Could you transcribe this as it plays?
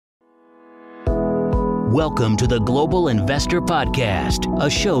Welcome to the Global Investor Podcast, a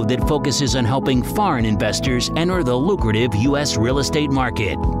show that focuses on helping foreign investors enter the lucrative U.S. real estate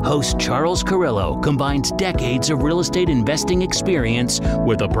market. Host Charles Carillo combines decades of real estate investing experience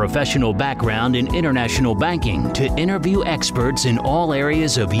with a professional background in international banking to interview experts in all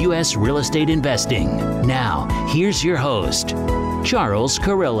areas of U.S. real estate investing. Now, here's your host, Charles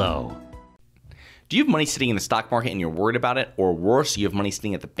Carillo. Do you have money sitting in the stock market and you're worried about it? Or worse, you have money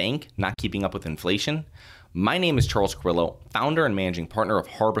sitting at the bank, not keeping up with inflation? My name is Charles Carillo, founder and managing partner of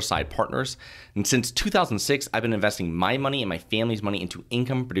Harborside Partners. And since 2006, I've been investing my money and my family's money into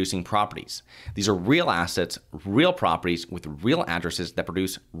income-producing properties. These are real assets, real properties with real addresses that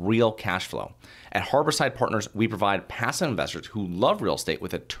produce real cash flow. At Harborside Partners, we provide passive investors who love real estate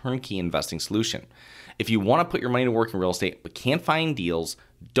with a turnkey investing solution. If you want to put your money to work in real estate but can't find deals,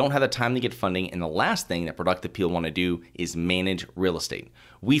 don't have the time to get funding, and the last thing that productive people want to do is manage real estate.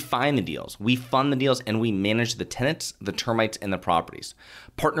 We find the deals, we fund the deals, and we manage the tenants, the termites, and the properties.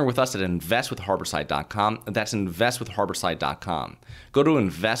 Partner with us at investwithharborside.com. That's investwithharborside.com. Go to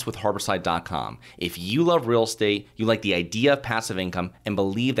investwithharborside.com. If you love real estate, you like the idea of passive income, and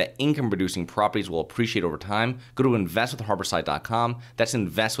believe that income-producing properties will appreciate over time, go to investwithharborside.com. That's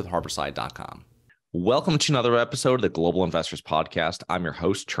investwithharborside.com. Welcome to another episode of the Global Investors Podcast. I'm your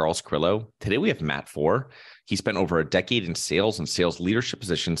host, Charles Carillo. Today we have Matt Fore. He spent over a decade in sales and sales leadership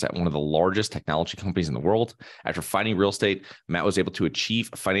positions at one of the largest technology companies in the world. After finding real estate, Matt was able to achieve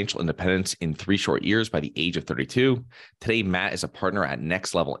financial independence in 3 short years by the age of 32. Today, Matt is a partner at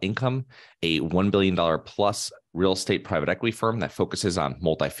Next Level Income, a $1 billion plus real estate private equity firm that focuses on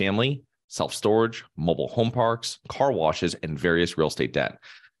multifamily, self-storage, mobile home parks, car washes, and various real estate debt.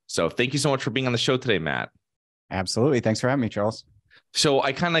 So thank you so much for being on the show today, Matt. Absolutely. Thanks for having me, Charles. So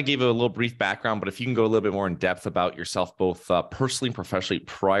I kind of gave a little brief background, but if you can go a little bit more in depth about yourself, both personally and professionally,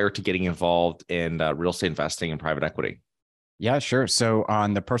 prior to getting involved in real estate investing and private equity. Yeah, sure. So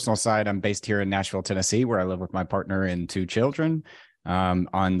on the personal side, I'm based here in Nashville, Tennessee, where I live with my partner and 2 children.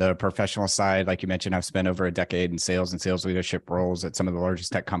 On the professional side, like you mentioned, I've spent over a decade in sales and sales leadership roles at some of the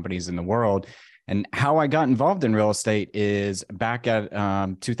largest tech companies in the world. And how I got involved in real estate is back at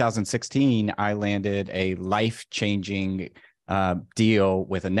 2016, I landed a life-changing deal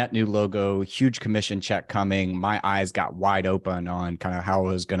with a net new logo, huge commission check coming. My eyes got wide open on kind of how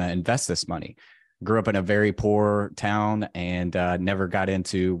I was going to invest this money. Grew up in a very poor town and never got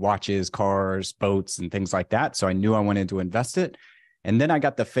into watches, cars, boats, and things like that. So I knew I wanted to invest it. And then I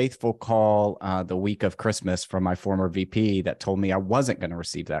got the faithful call the week of Christmas from my former VP that told me I wasn't going to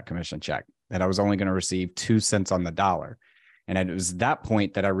receive that commission check, that I was only going to receive 2 cents on the dollar. And it was that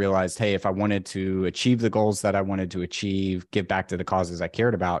point that I realized, hey, if I wanted to achieve the goals that I wanted to achieve, give back to the causes I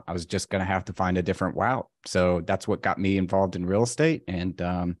cared about, I was just going to have to find a different route. So that's what got me involved in real estate,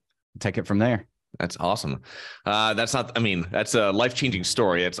 and take it from there. That's awesome. That's a life-changing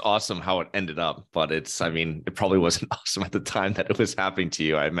story. It's awesome how it ended up, but it probably wasn't awesome at the time that it was happening to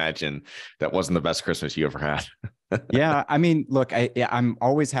you. I imagine that wasn't the best Christmas you ever had. Yeah. Look, I'm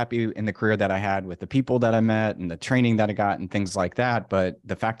always happy in the career that I had with the people that I met and the training that I got and things like that. But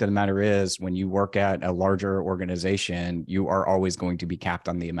the fact of the matter is, when you work at a larger organization, you are always going to be capped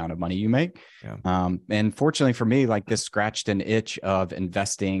on the amount of money you make. Yeah. And fortunately for me, like, this scratched an itch of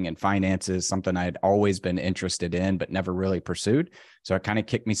investing and finances, something I'd always been interested in, but never really pursued. So it kind of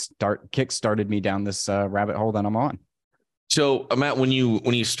kick-started me down this rabbit hole that I'm on. So, Matt, when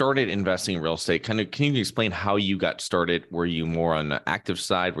you started investing in real estate, can you explain how you got started? Were you more on the active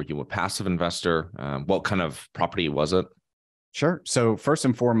side? Were you a passive investor? What kind of property was it? Sure. So first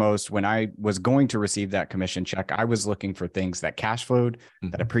and foremost, when I was going to receive that commission check, I was looking for things that cash flowed,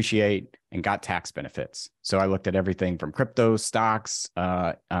 that appreciate, and got tax benefits. So I looked at everything from crypto, stocks,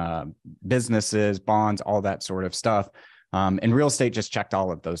 businesses, bonds, all that sort of stuff. And real estate just checked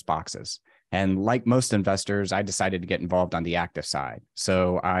all of those boxes. And like most investors, I decided to get involved on the active side.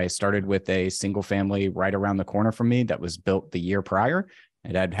 So I started with a single family right around the corner from me that was built the year prior.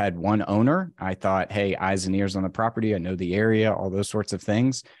 It had had one owner. I thought, hey, eyes and ears on the property. I know the area, all those sorts of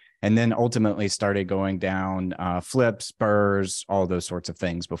things. And then ultimately started going down flips, burrs, all those sorts of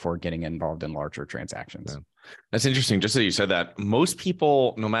things before getting involved in larger transactions. Yeah. That's interesting. Just that you said that, most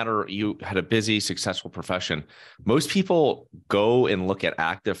people, no matter you had a busy, successful profession, most people go and look at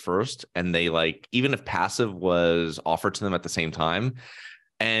active first, and they even if passive was offered to them at the same time.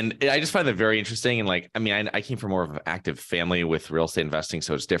 And I just find that very interesting. And I came from more of an active family with real estate investing,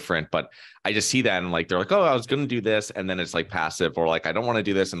 so it's different. But I just see that, and they're like, oh, I was going to do this, and then it's passive, or I don't want to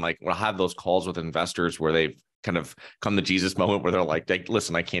do this. And we'll have those calls with investors where they've kind of come to Jesus moment where they're like,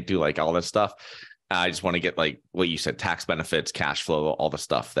 listen, I can't do all this stuff. I just want to get like what you said, tax benefits, cash flow, all the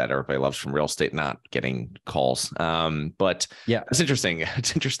stuff that everybody loves from real estate, not getting calls. But Yeah. it's interesting.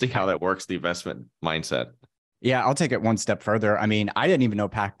 It's interesting how that works, the investment mindset. Yeah, I'll take it one step further. I mean, I didn't even know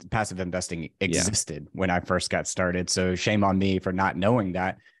passive investing existed when I first got started. So shame on me for not knowing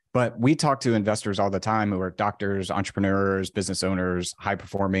that. But we talk to investors all the time who are doctors, entrepreneurs, business owners, high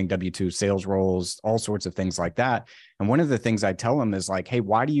performing W-2 sales roles, all sorts of things like that. And one of the things I tell them is like, hey,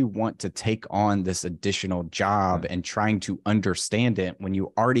 why do you want to take on this additional job and trying to understand it when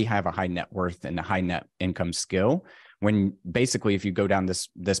you already have a high net worth and a high net income skill? When basically, if you go down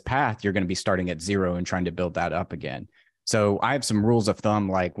this path, you're going to be starting at zero and trying to build that up again. So I have some rules of thumb,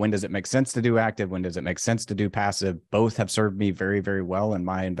 like when does it make sense to do active? When does it make sense to do passive? Both have served me very, very well in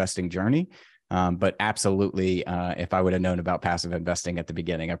my investing journey. But absolutely, if I would have known about passive investing at the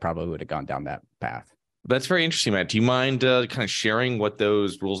beginning, I probably would have gone down that path. That's very interesting, Matt. Do you mind kind of sharing what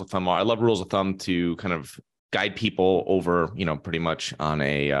those rules of thumb are? I love rules of thumb to kind of guide people over, pretty much on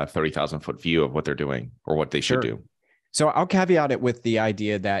a 30,000-foot view of what they're doing or what they should do. So I'll caveat it with the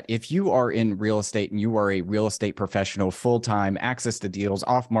idea that if you are in real estate and you are a real estate professional, full-time, access to deals,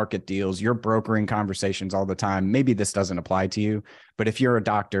 off-market deals, you're brokering conversations all the time, maybe this doesn't apply to you. But if you're a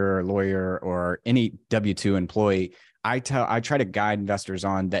doctor or a lawyer or any W-2 employee, I try to guide investors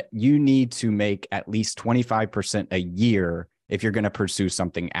on that you need to make at least 25% a year if you're going to pursue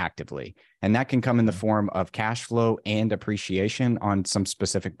something actively. And that can come in the form of cash flow and appreciation on some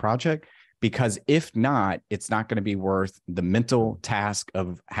specific project. Because if not, it's not going to be worth the mental task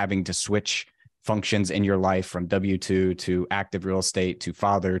of having to switch functions in your life from W-2 to active real estate to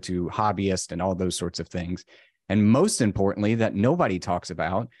father to hobbyist and all those sorts of things. And most importantly, that nobody talks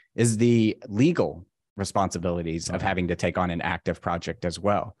about is the legal responsibilities of having to take on an active project as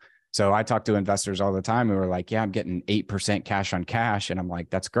well. So I talk to investors all the time who are like, yeah, I'm getting 8% cash on cash. And I'm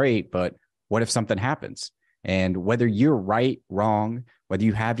like, that's great. But what if something happens? And whether you're right, wrong, whether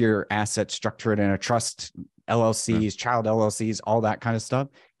you have your assets structured in a trust, LLCs, child LLCs, all that kind of stuff,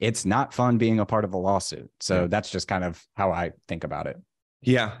 it's not fun being a part of a lawsuit. So that's just kind of how I think about it.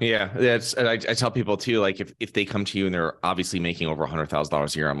 Yeah. I tell people too, like if they come to you and they're obviously making over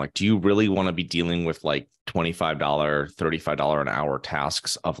 $100,000 a year, I'm like, do you really want to be dealing with like $25, $35 an hour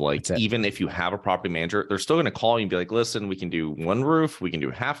tasks of like, even if you have a property manager, they're still going to call you and be like, listen, we can do one roof, we can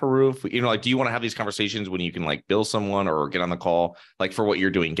do half a roof. Like, do you want to have these conversations when you can like bill someone or get on the call, like for what you're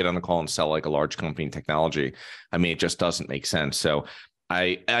doing, get on the call and sell like a large company in technology? I mean, it just doesn't make sense. So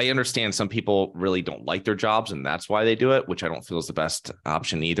I understand some people really don't like their jobs and that's why they do it, which I don't feel is the best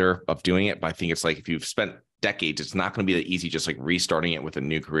option either of doing it. But I think it's like, if you've spent decades, it's not going to be that easy, just like restarting it with a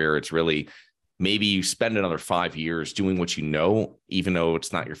new career. It's really, maybe you spend another 5 years doing what you know, even though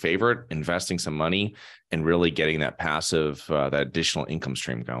it's not your favorite, investing some money and really getting that passive, that additional income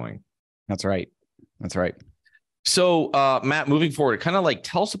stream going. That's right. So, Matt, moving forward, kind of like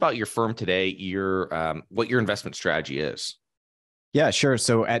tell us about your firm today, what your investment strategy is. Yeah, sure.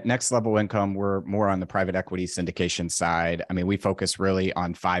 So at Next Level Income, we're more on the private equity syndication side. I mean, we focus really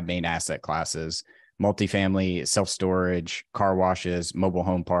on 5 main asset classes: multifamily, self-storage, car washes, mobile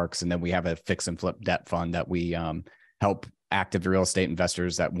home parks. And then we have a fix and flip debt fund that we help active real estate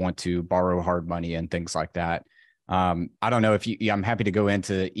investors that want to borrow hard money and things like that. I don't know if I'm happy to go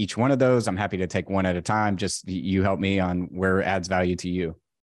into each one of those. I'm happy to take one at a time. Just you help me on where it adds value to you.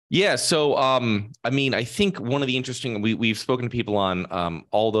 Yeah. So, I mean, I think one of the interesting, we've spoken to people on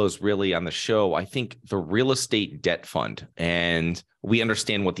all those really on the show. I think the real estate debt fund, and we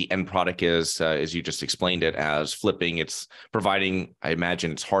understand what the end product is, as you just explained it, as flipping. It's providing, I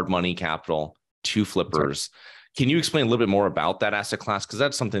imagine it's hard money capital to flippers. Right. Can you explain a little bit more about that asset class? Because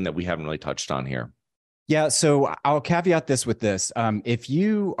that's something that we haven't really touched on here. Yeah, so I'll caveat this with this. If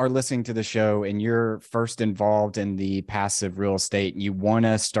you are listening to the show and you're first involved in the passive real estate and you want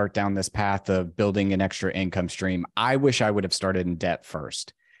to start down this path of building an extra income stream, I wish I would have started in debt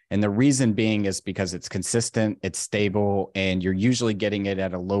first. And the reason being is because it's consistent, it's stable, and you're usually getting it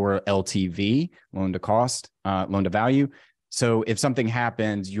at a lower LTV, loan to cost, loan to value. So if something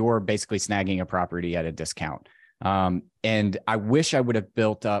happens, you're basically snagging a property at a discount. And I wish I would have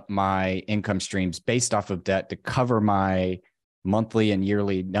built up my income streams based off of debt to cover my monthly and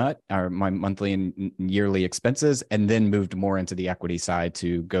yearly expenses, and then moved more into the equity side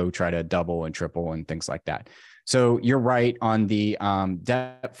to go try to double and triple and things like that. So you're right on the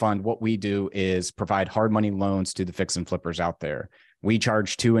debt fund. What we do is provide hard money loans to the fix and flippers out there. We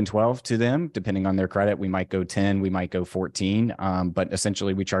charge 2 and 12 to them, depending on their credit. We might go 10, we might go 14, but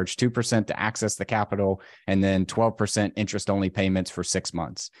essentially we charge 2% to access the capital and then 12% interest only payments for 6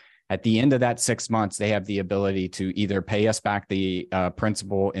 months. At the end of that 6 months, they have the ability to either pay us back the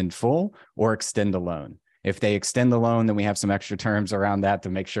principal in full or extend the loan. If they extend the loan, then we have some extra terms around that to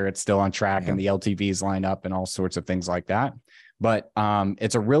make sure it's still on track and the LTVs line up and all sorts of things like that. But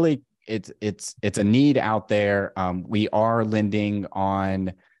it's a really, it's a need out there. We are lending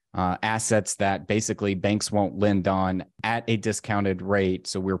on assets that basically banks won't lend on at a discounted rate.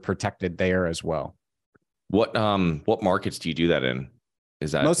 So we're protected there as well. What markets do you do that in?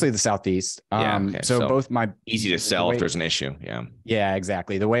 Is that mostly the Southeast? So both my easy to sell if there's an issue. Yeah,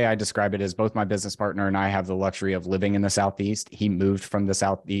 exactly. The way I describe it is both my business partner and I have the luxury of living in the Southeast. He moved from the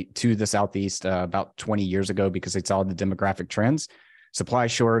Southeast to the Southeast about 20 years ago because he saw the demographic trends, supply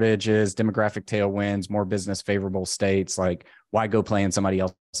shortages, demographic tailwinds, more business favorable states. Like, why go play in somebody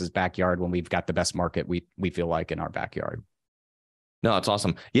else's backyard when we've got the best market we feel like in our backyard? No, it's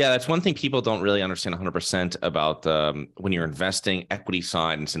awesome. Yeah, that's one thing people don't really understand 100% about when you're investing equity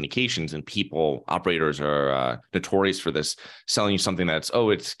side and syndications, and operators are notorious for this, selling you something that's,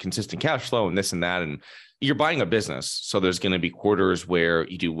 it's consistent cash flow and this and that. And you're buying a business. So there's going to be quarters where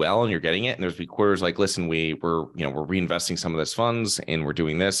you do well and you're getting it. And there's be quarters like, listen, we're reinvesting some of this funds and we're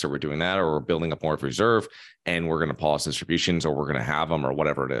doing this or we're doing that, or we're building up more of reserve and we're going to pause distributions or we're going to have them or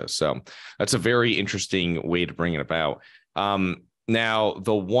whatever it is. So that's a very interesting way to bring it about. Now,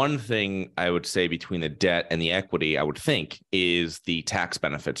 the one thing I would say between the debt and the equity, I would think, is the tax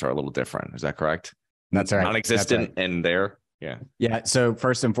benefits are a little different. Is that correct? That's right. Non-existent and there. Yeah. Yeah. So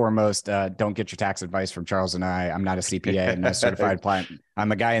first and foremost, don't get your tax advice from Charles and I. I'm not a CPA and a certified client.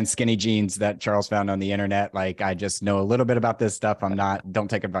 I'm a guy in skinny jeans that Charles found on the internet. Like, I just know a little bit about this stuff. Don't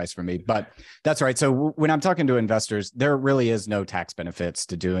take advice from me, but that's right. So when I'm talking to investors, there really is no tax benefits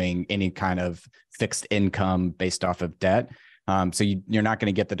to doing any kind of fixed income based off of debt. So you're not going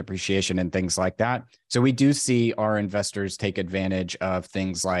to get the depreciation and things like that. So we do see our investors take advantage of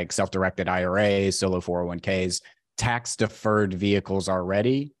things like self-directed IRAs, solo 401ks, tax deferred vehicles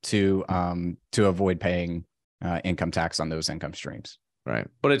already to avoid paying income tax on those income streams. Right.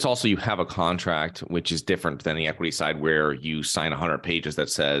 But it's also, you have a contract, which is different than the equity side, where you sign 100 pages that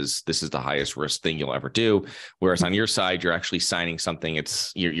says this is the highest risk thing you'll ever do. Whereas on your side, you're actually signing something.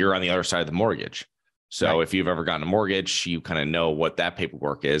 You're on the other side of the mortgage. So right. If you've ever gotten a mortgage, you kind of know what that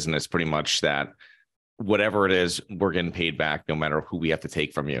paperwork is. And it's pretty much that whatever it is, we're getting paid back no matter who we have to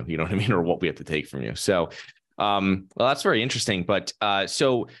take from you. You know what I mean? Or what we have to take from you. So, well, that's very interesting. But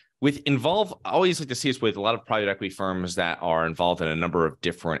so I always like to see this with a lot of private equity firms that are involved in a number of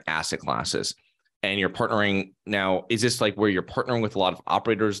different asset classes. And you're partnering now, is this like where you're partnering with a lot of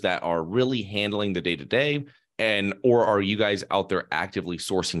operators that are really handling the day-to-day? Or are you guys out there actively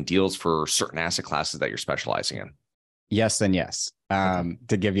sourcing deals for certain asset classes that you're specializing in? Yes and yes.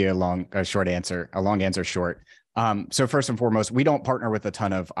 To give you a long answer short. So first and foremost, we don't partner with a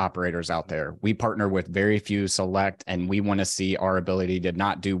ton of operators out there. We partner with very few select, and we want to see our ability to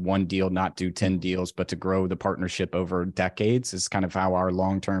not do one deal, not do 10 deals, but to grow the partnership over decades is kind of how our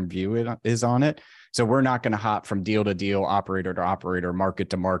long-term view is on it. So we're not going to hop from deal to deal, operator to operator, market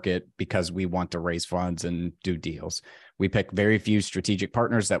to market because we want to raise funds and do deals. We pick very few strategic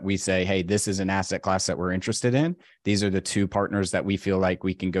partners that we say, hey, this is an asset class that we're interested in. These are the two partners that we feel like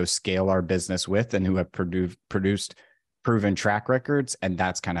we can go scale our business with and who have produced proven track records. And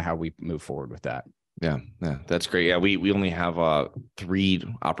that's kind of how we move forward with that. Yeah, that's great. Yeah, we only have 3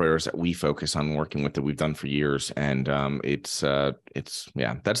 operators that we focus on working with that we've done for years, and it's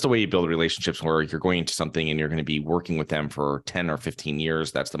that's the way you build relationships, where you're going into something and you're going to be working with them for 10 or 15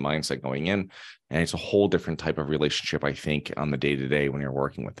 years. That's the mindset going in, and it's a whole different type of relationship, I think, on the day-to-day when you're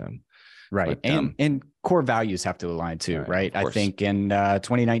working with them. Right. But, and core values have to align too, right? I think in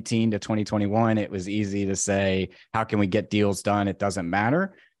 2019 to 2021, it was easy to say, how can we get deals done? It doesn't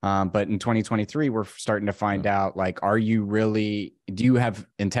matter. But in 2023, we're starting to find out, like, do you have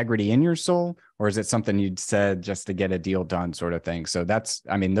integrity in your soul, or is it something you'd said just to get a deal done sort of thing? So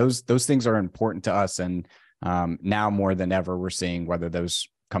those things are important to us. And now more than ever, we're seeing whether those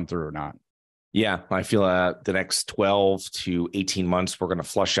come through or not. Yeah, I feel the next 12 to 18 months, we're going to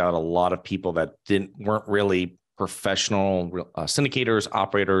flush out a lot of people that weren't really professional syndicators,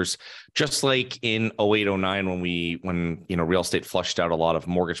 operators, just like in 08, 09, when real estate flushed out a lot of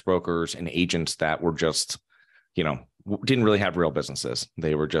mortgage brokers and agents that were just, didn't really have real businesses.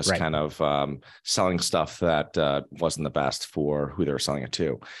 They were just kind of selling stuff that wasn't the best for who they were selling it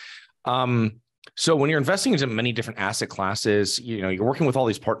to. So when you're investing into many different asset classes, you're working with all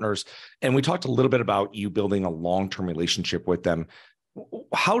these partners, and we talked a little bit about you building a long-term relationship with them.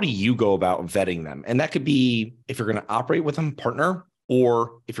 How do you go about vetting them? And that could be if you're going to operate with them, partner,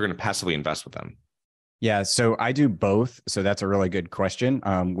 or if you're going to passively invest with them. Yeah, so I do both. So that's a really good question.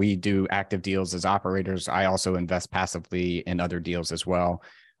 We do active deals as operators. I also invest passively in other deals as well.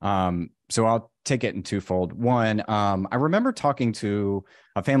 So I'll take it in twofold. One, I remember talking to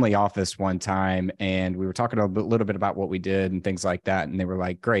a family office one time, and we were talking little bit about what we did and things like that. And they were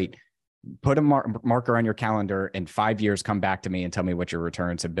like, great, put a marker on your calendar, in 5 years, come back to me and tell me what your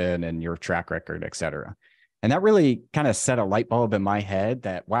returns have been and your track record, et cetera. And that really kind of set a light bulb in my head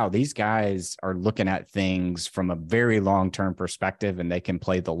that, wow, these guys are looking at things from a very long-term perspective and they can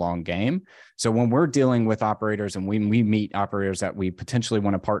play the long game. So when we're dealing with operators and we meet operators that we potentially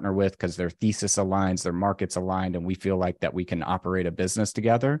want to partner with because their thesis aligns, their markets aligned, and we feel like that we can operate a business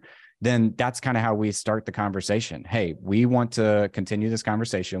together, then that's kind of how we start the conversation. Hey, we want to continue this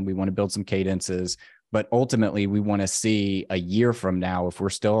conversation. We want to build some cadences. But ultimately, we want to see a year from now if we're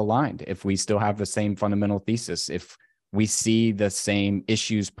still aligned, if we still have the same fundamental thesis, if we see the same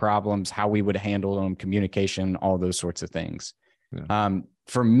issues, problems, how we would handle them, communication, all those sorts of things. Yeah.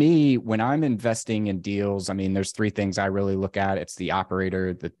 For me, when I'm investing in deals, I mean, there's three things I really look at. It's the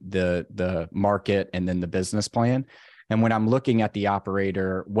operator, the market, and then the business plan. And when I'm looking at the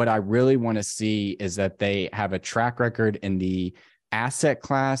operator, what I really want to see is that they have a track record in the asset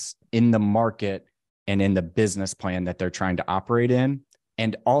class, in the market, and in the business plan that they're trying to operate in.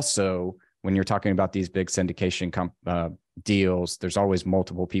 And also, when you're talking about these big syndication deals, there's always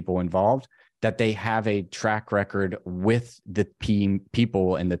multiple people involved, that they have a track record with the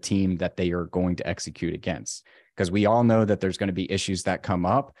people and the team that they are going to execute against. Because we all know that there's going to be issues that come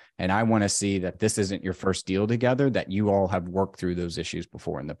up. And I want to see that this isn't your first deal together, that you all have worked through those issues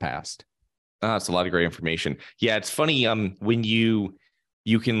before in the past. That's a lot of great information. Yeah, it's funny when you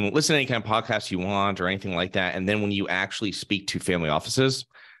can listen to any kind of podcast you want or anything like that. And then when you actually speak to family offices,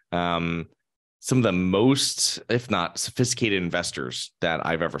 some of the most, if not sophisticated investors that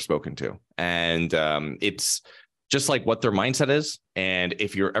I've ever spoken to. And it's just like what their mindset is. And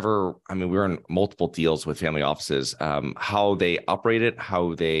if you're ever, I mean, we're in multiple deals with family offices, how they operate it,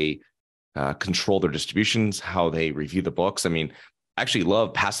 how they control their distributions, how they review the books. I mean, I actually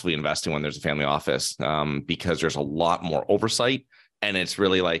love passively investing when there's a family office because there's a lot more oversight. And it's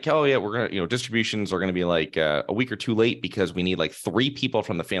really like, oh yeah, we're going to, distributions are going to be like a week or two late because we need like 3 people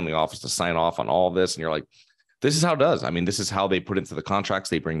from the family office to sign off on all of this. And you're like, this is how it does. I mean, this is how they put into the contracts.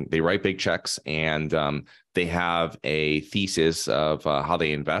 They write big checks, and they have a thesis of how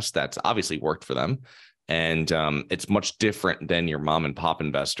they invest that's obviously worked for them. And it's much different than your mom and pop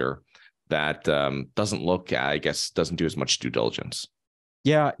investor that doesn't do as much due diligence.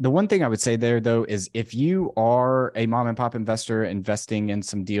 Yeah. The one thing I would say there, though, is if you are a mom and pop investor investing in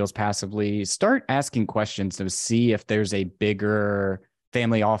some deals passively, start asking questions to see if there's a bigger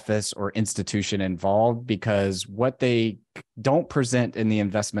family office or institution involved, because what they don't present in the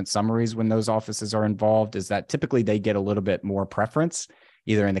investment summaries when those offices are involved is that typically they get a little bit more preference,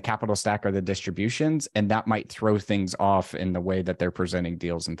 either in the capital stack or the distributions, and that might throw things off in the way that they're presenting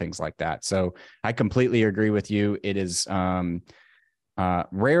deals and things like that. So I completely agree with you. It is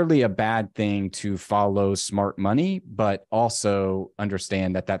rarely a bad thing to follow smart money, but also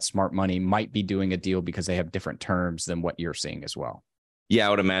understand that smart money might be doing a deal because they have different terms than what you're seeing as well. Yeah,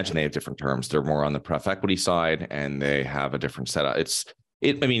 I would imagine they have different terms. They're more on the pref equity side, and they have a different setup. It's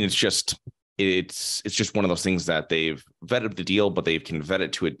just one of those things that they've vetted the deal, but they can vet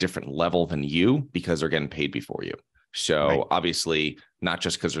it to a different level than you because they're getting paid before you. So right. Obviously, not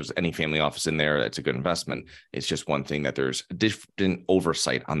just because there's any family office in there that's a good investment. It's just one thing that there's a different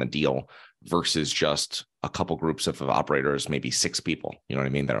oversight on the deal versus just a couple groups of operators, maybe 6 people, you know what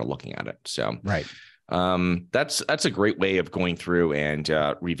I mean, that are looking at it. So right. That's a great way of going through and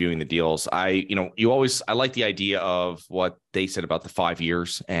reviewing the deals. I like the idea of what they said about the 5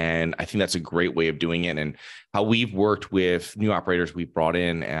 years, and I think that's a great way of doing it. And how we've worked with new operators we've brought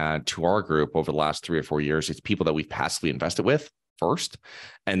in to our group over the last 3 or 4 years, it's people that we've passively invested with first,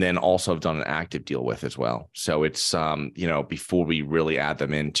 and then also have done an active deal with as well. So it's before we really add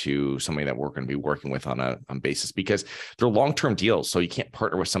them into somebody that we're going to be working with on a basis, because they're long-term deals. So you can't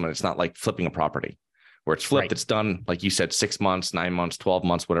partner with someone. It's not like flipping a property where it's flipped. Right. It's done, like you said, 6 months, 9 months, 12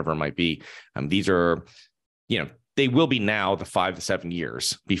 months, whatever it might be. These are, they will be now the 5 to 7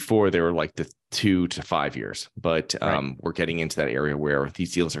 years. Before they were like the 2 to 5 years, but right. We're getting into that area where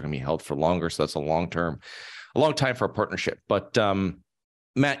these deals are going to be held for longer. So that's a long time for a partnership. But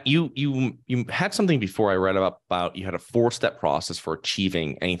Matt, you had something before I read about you had a 4-step process for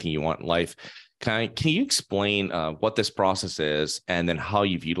achieving anything you want in life. Can you explain what this process is and then how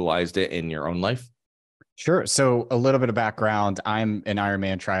you've utilized it in your own life? Sure. So a little bit of background. I'm an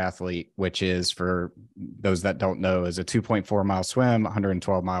Ironman triathlete, which is, for those that don't know, is a 2.4 mile swim,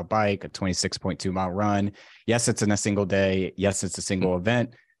 112 mile bike, a 26.2 mile run. Yes, it's in a single day. Yes, it's a single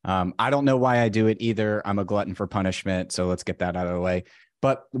event. I don't know why I do it either. I'm a glutton for punishment. So let's get that out of the way.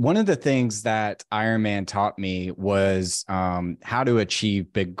 But one of the things that Ironman taught me was how to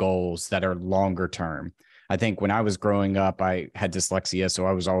achieve big goals that are longer term. I think when I was growing up, I had dyslexia. So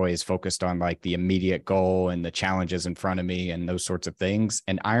I was always focused on like the immediate goal and the challenges in front of me and those sorts of things.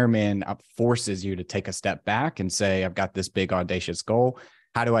 And Ironman forces you to take a step back and say, I've got this big, audacious goal.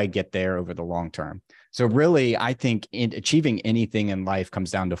 How do I get there over the long term? So really, I think in achieving anything in life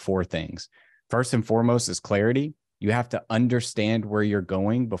comes down to four things. First and foremost is clarity. You have to understand where you're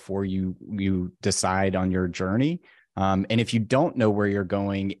going before you decide on your journey. And if you don't know where you're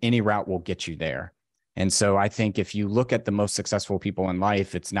going, any route will get you there. And so I think if you look at the most successful people in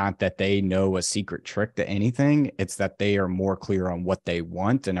life, it's not that they know a secret trick to anything. It's that they are more clear on what they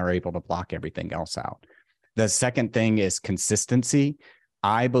want and are able to block everything else out. The second thing is consistency.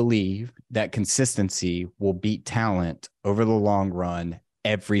 I believe that consistency will beat talent over the long run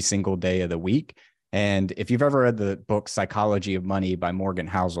every single day of the week. And if you've ever read the book Psychology of Money by Morgan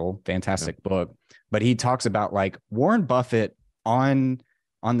Housel, fantastic book, but he talks about like Warren Buffett on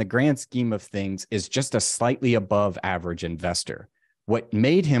the grand scheme of things is just a slightly above average investor. What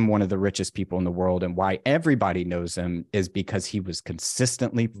made him one of the richest people in the world and why everybody knows him is because he was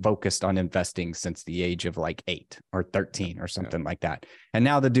consistently focused on investing since the age of like 8 or 13 or something like that. And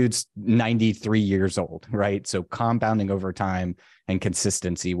now the dude's 93 years old, right? So compounding over time and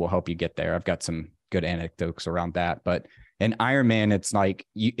consistency will help you get there. I've got some good anecdotes around that. But in Ironman, it's like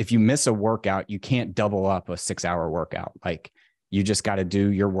if you miss a workout, you can't double up a 6-hour workout. Like, you just got to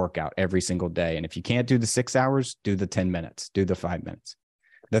do your workout every single day. And if you can't do the 6 hours, do the 10 minutes, do the 5 minutes.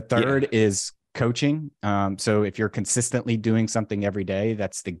 The third is coaching. So if you're consistently doing something every day,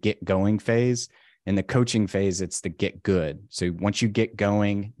 that's the get going phase. In the coaching phase, it's the get good. So once you get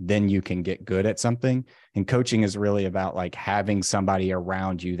going, then you can get good at something. And coaching is really about like having somebody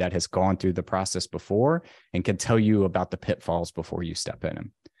around you that has gone through the process before and can tell you about the pitfalls before you step in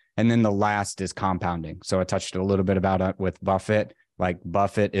them. And then the last is compounding. So I touched a little bit about it with Buffett. Like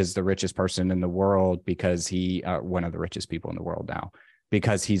Buffett is the richest person in the world because one of the richest people in the world now,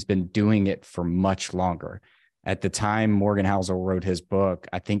 because he's been doing it for much longer. At the time Morgan Housel wrote his book,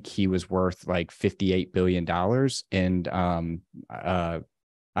 I think he was worth like $58 billion. And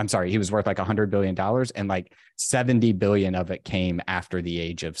I'm sorry, he was worth like $100 billion, and like 70 billion of it came after the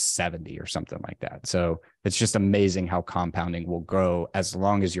age of 70 or something like that. So it's just amazing how compounding will grow as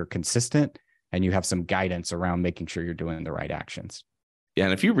long as you're consistent and you have some guidance around making sure you're doing the right actions. Yeah.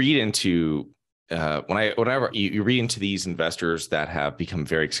 And if you read into whenever you read into these investors that have become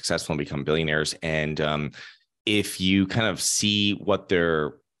very successful and become billionaires, and if you kind of see what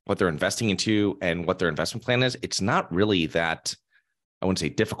they're investing into and what their investment plan is, it's not really that, I wouldn't say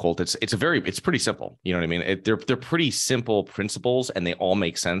difficult. It's pretty simple. You know what I mean? They're pretty simple principles, and they all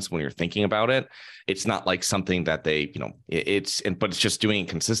make sense when you're thinking about it. It's not like something that they, but it's just doing it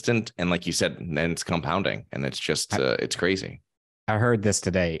consistent. And like you said, then it's compounding, and it's just, it's crazy. I heard this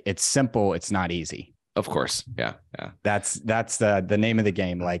today. It's simple. It's not easy. Of course. Yeah. That's the name of the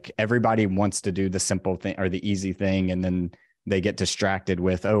game. Like everybody wants to do the simple thing or the easy thing. And then they get distracted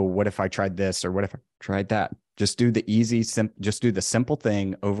with, oh, what if I tried this? Or what if I tried that? Just do the just do the simple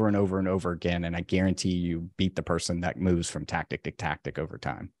thing over and over and over again. And I guarantee you beat the person that moves from tactic to tactic over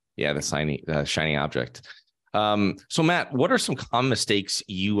time. Yeah. The shiny object. So Matt, what are some common mistakes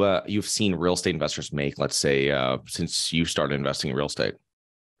you've seen real estate investors make, let's say, since you started investing in real estate?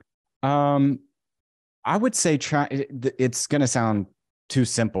 I would say it's going to sound too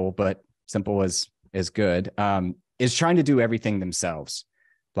simple, but simple is good. Is trying to do everything themselves.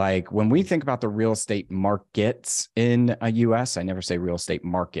 Like when we think about the real estate markets in a US, I never say real estate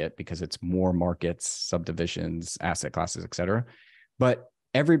market because it's more markets, subdivisions, asset classes, et cetera. But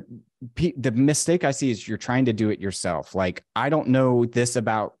the mistake I see is you're trying to do it yourself. Like, I don't know this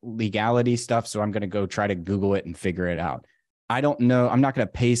about legality stuff, so I'm going to go try to Google it and figure it out. I don't know. I'm not going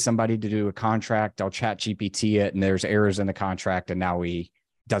to pay somebody to do a contract. I'll chat GPT it and there's errors in the contract and now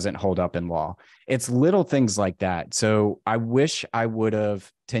doesn't hold up in law. It's little things like that. So I wish I would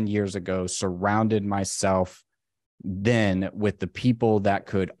have 10 years ago surrounded myself then with the people that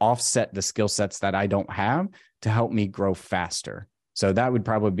could offset the skill sets that I don't have to help me grow faster. So that would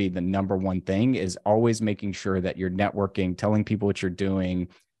probably be the number one thing, is always making sure that you're networking, telling people what you're doing,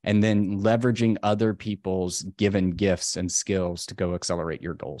 and then leveraging other people's given gifts and skills to go accelerate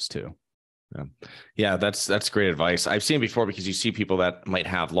your goals too. Yeah. Yeah, that's great advice. I've seen it before because you see people that might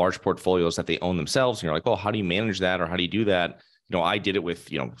have large portfolios that they own themselves. And you're like, well, how do you manage that? Or how do you do that? I did it with,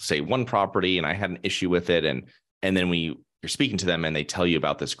 say one property and I had an issue with it. And then you're speaking to them and they tell you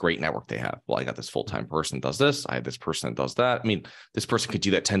about this great network they have. Well, I got this full-time person that does this. I have this person that does that. I mean, this person could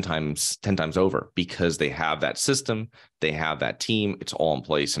do that 10 times over because they have that system. They have that team. It's all in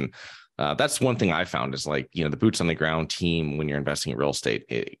place. And that's one thing I found is like, the boots on the ground team when you're investing in real estate,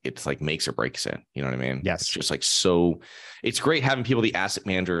 it's like makes or breaks it. You know what I mean? Yes. It's just like, so it's great having people, the asset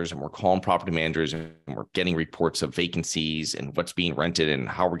managers, and we're calling property managers and we're getting reports of vacancies and what's being rented and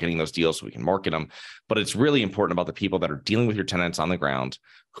how we're getting those deals so we can market them. But it's really important about the people that are dealing with your tenants on the ground,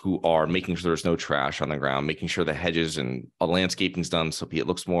 who are making sure there's no trash on the ground, making sure the hedges and landscaping's done so it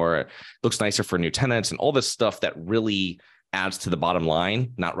looks nicer for new tenants and all this stuff that really adds to the bottom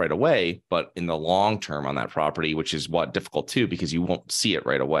line, not right away, but in the long term on that property, which is difficult too, because you won't see it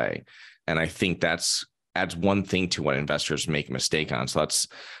right away. And I think adds one thing to what investors make a mistake on. So that's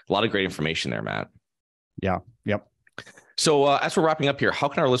a lot of great information there, Matt. Yeah. Yep. So as we're wrapping up here, how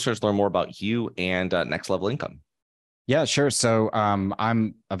can our listeners learn more about you and Next Level Income? Yeah, sure. So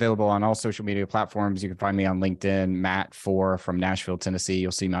I'm available on all social media platforms. You can find me on LinkedIn, Matt Fore from Nashville, Tennessee.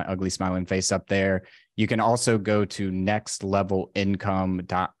 You'll see my ugly smiling face up there. You can also go to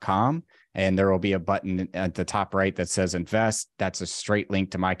nextlevelincome.com and there will be a button at the top right that says invest. That's a straight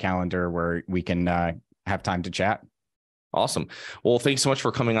link to my calendar where we can have time to chat. Awesome. Well, thanks so much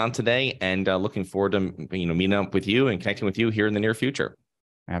for coming on today and looking forward to meeting up with you and connecting with you here in the near future.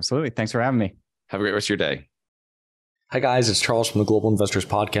 Absolutely. Thanks for having me. Have a great rest of your day. Hi guys, it's Charles from the Global Investors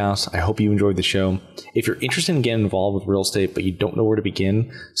Podcast. I hope you enjoyed the show. If you're interested in getting involved with real estate, but you don't know where to begin,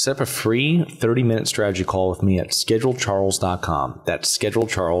 set up a free 30-minute strategy call with me at schedulecharles.com. That's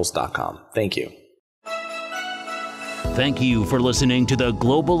schedulecharles.com. Thank you. Thank you for listening to the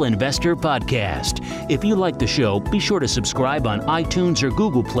Global Investor Podcast. If you like the show, be sure to subscribe on iTunes or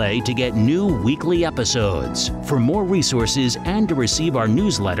Google Play to get new weekly episodes. For more resources and to receive our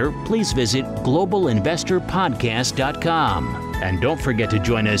newsletter, please visit globalinvestorpodcast.com. And don't forget to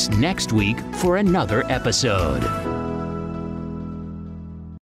join us next week for another episode.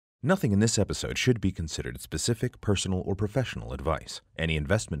 Nothing in this episode should be considered specific, personal, or professional advice. Any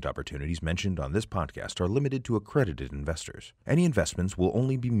investment opportunities mentioned on this podcast are limited to accredited investors. Any investments will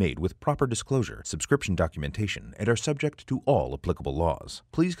only be made with proper disclosure, subscription documentation, and are subject to all applicable laws.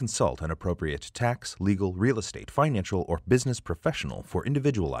 Please consult an appropriate tax, legal, real estate, financial, or business professional for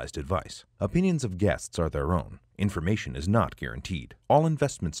individualized advice. Opinions of guests are their own. Information is not guaranteed. All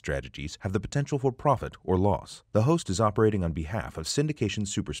investment strategies have the potential for profit or loss. The host is operating on behalf of Syndication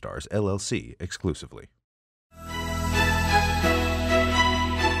Superstars, LLC exclusively.